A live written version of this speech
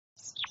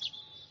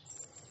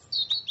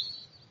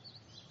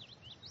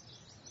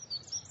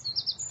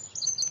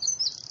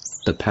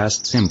The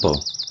past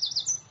simple.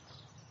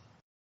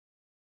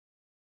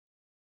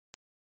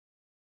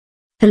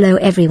 Hello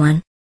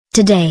everyone.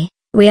 Today,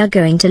 we are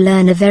going to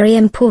learn a very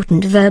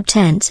important verb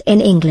tense in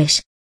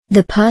English.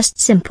 The past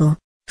simple.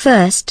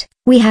 First,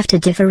 we have to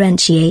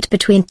differentiate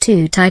between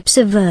two types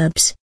of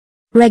verbs.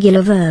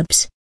 Regular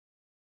verbs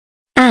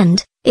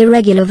and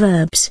irregular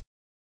verbs.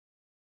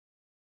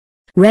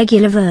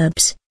 Regular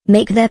verbs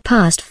make their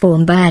past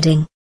form by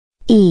adding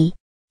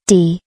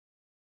ed.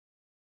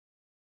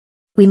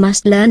 We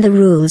must learn the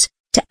rules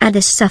to add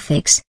this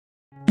suffix.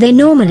 They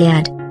normally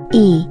add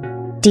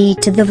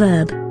ed to the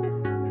verb.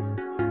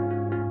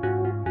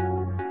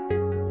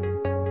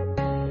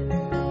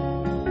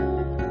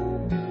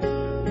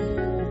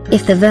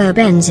 If the verb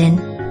ends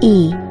in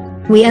e,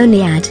 we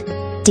only add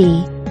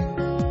d.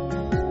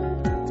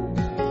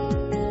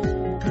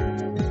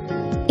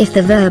 If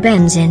the verb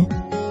ends in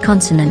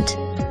consonant,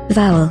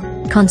 vowel,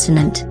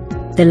 consonant,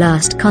 the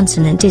last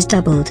consonant is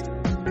doubled.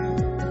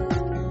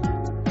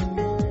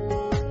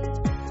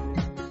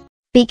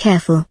 Be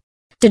careful.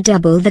 To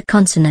double the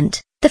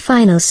consonant, the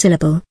final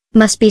syllable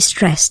must be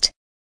stressed.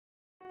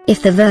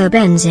 If the verb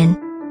ends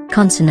in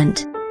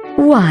consonant,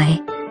 y,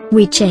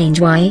 we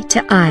change y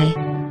to I,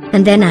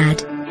 and then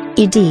add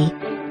ed.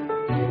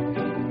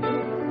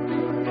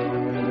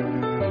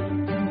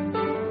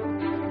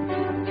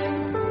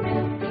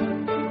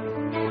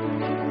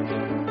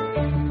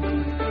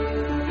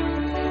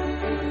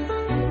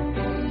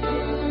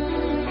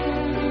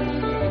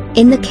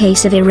 In the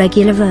case of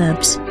irregular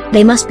verbs,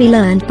 they must be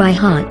learned by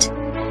heart.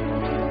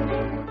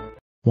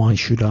 Why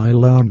should I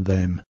learn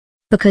them?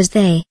 Because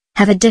they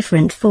have a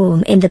different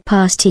form in the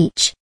past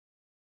each.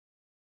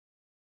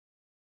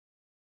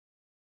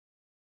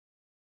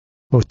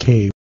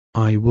 Okay,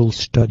 I will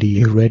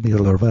study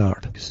irregular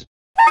verbs.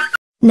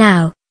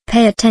 Now,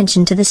 pay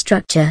attention to the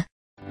structure.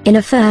 In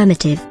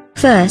affirmative,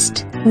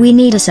 first, we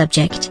need a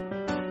subject.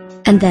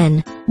 And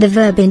then, the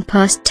verb in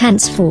past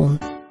tense form.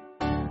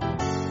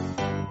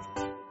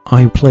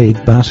 I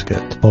played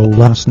basketball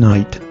last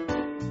night.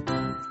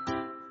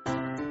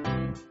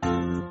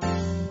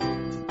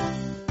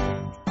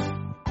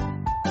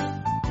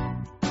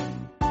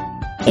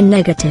 In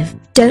negative,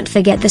 don't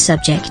forget the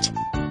subject.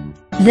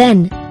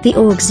 Then, the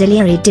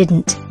auxiliary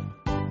didn't.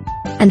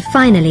 And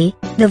finally,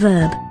 the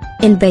verb,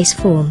 in base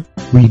form.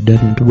 We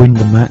didn't win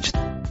the match.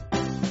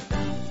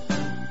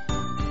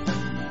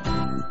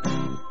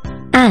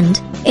 And,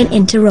 in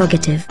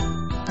interrogative,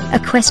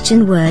 a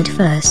question word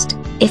first,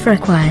 if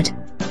required.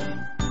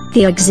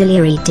 The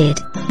auxiliary did,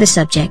 the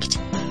subject.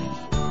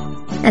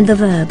 And the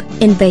verb,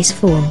 in base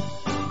form.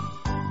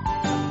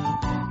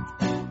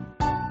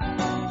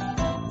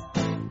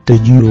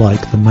 Did you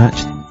like the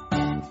match?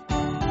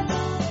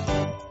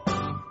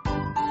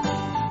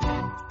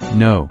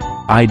 No,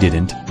 I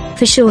didn't.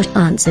 For short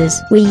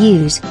answers, we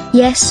use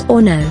yes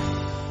or no,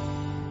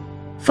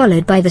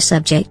 followed by the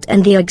subject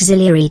and the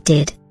auxiliary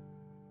did.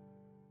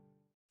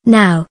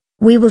 Now,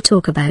 we will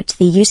talk about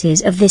the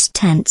uses of this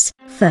tense.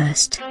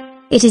 First,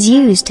 it is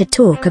used to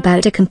talk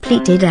about a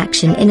completed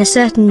action in a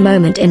certain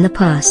moment in the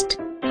past.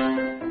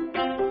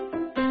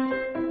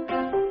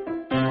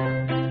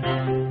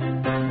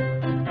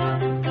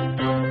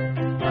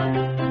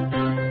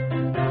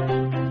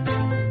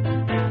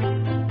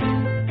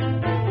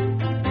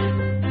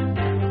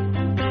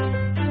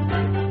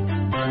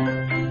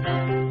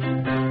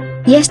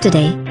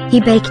 Yesterday,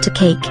 he baked a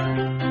cake.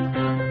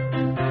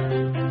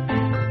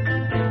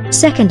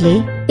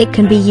 Secondly, it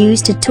can be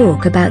used to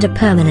talk about a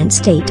permanent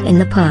state in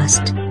the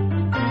past.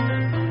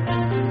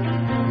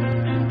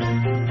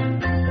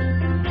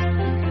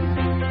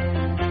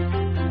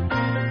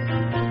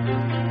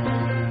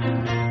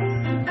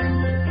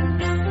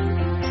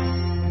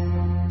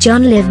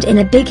 John lived in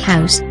a big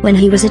house when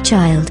he was a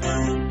child.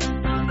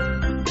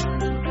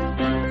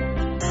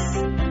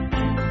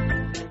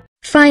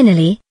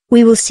 Finally,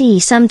 we will see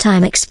some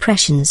time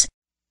expressions.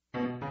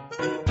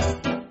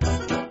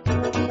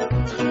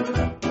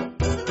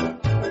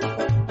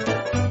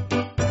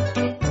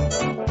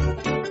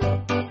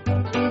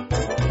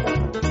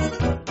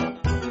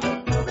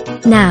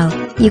 Now,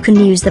 you can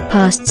use the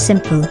past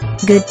simple,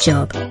 good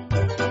job.